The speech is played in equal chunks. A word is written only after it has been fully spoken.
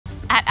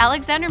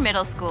Alexander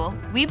Middle School,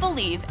 we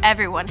believe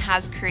everyone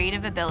has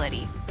creative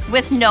ability.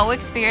 With no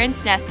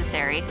experience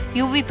necessary,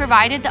 you will be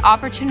provided the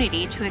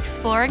opportunity to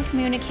explore and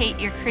communicate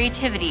your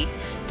creativity,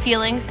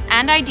 feelings,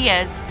 and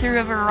ideas through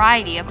a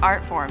variety of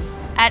art forms.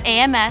 At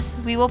AMS,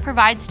 we will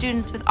provide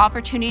students with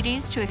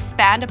opportunities to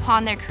expand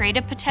upon their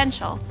creative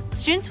potential.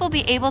 Students will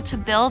be able to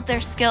build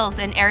their skills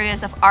in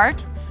areas of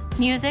art,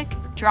 music,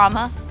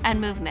 drama, and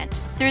movement.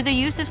 Through the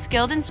use of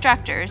skilled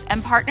instructors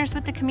and partners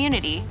with the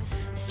community,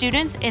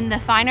 students in the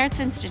Fine Arts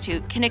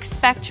Institute can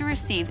expect to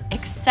receive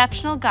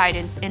exceptional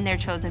guidance in their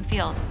chosen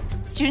field.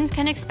 Students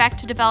can expect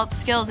to develop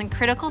skills in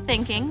critical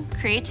thinking,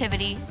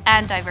 creativity,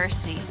 and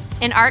diversity.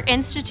 In Art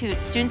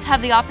Institute, students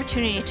have the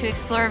opportunity to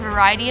explore a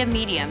variety of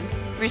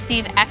mediums,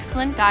 receive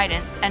excellent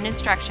guidance and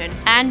instruction,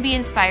 and be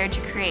inspired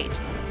to create.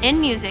 In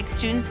music,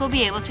 students will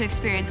be able to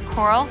experience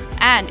choral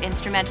and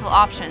instrumental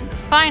options.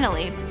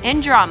 Finally,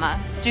 in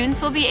drama,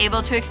 students will be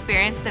able to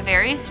experience the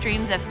various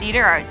streams of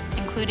theater arts,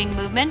 including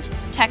movement,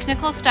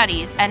 technical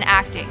studies, and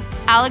acting.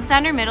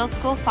 Alexander Middle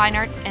School Fine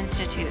Arts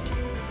Institute,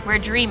 where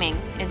dreaming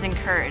is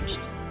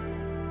encouraged.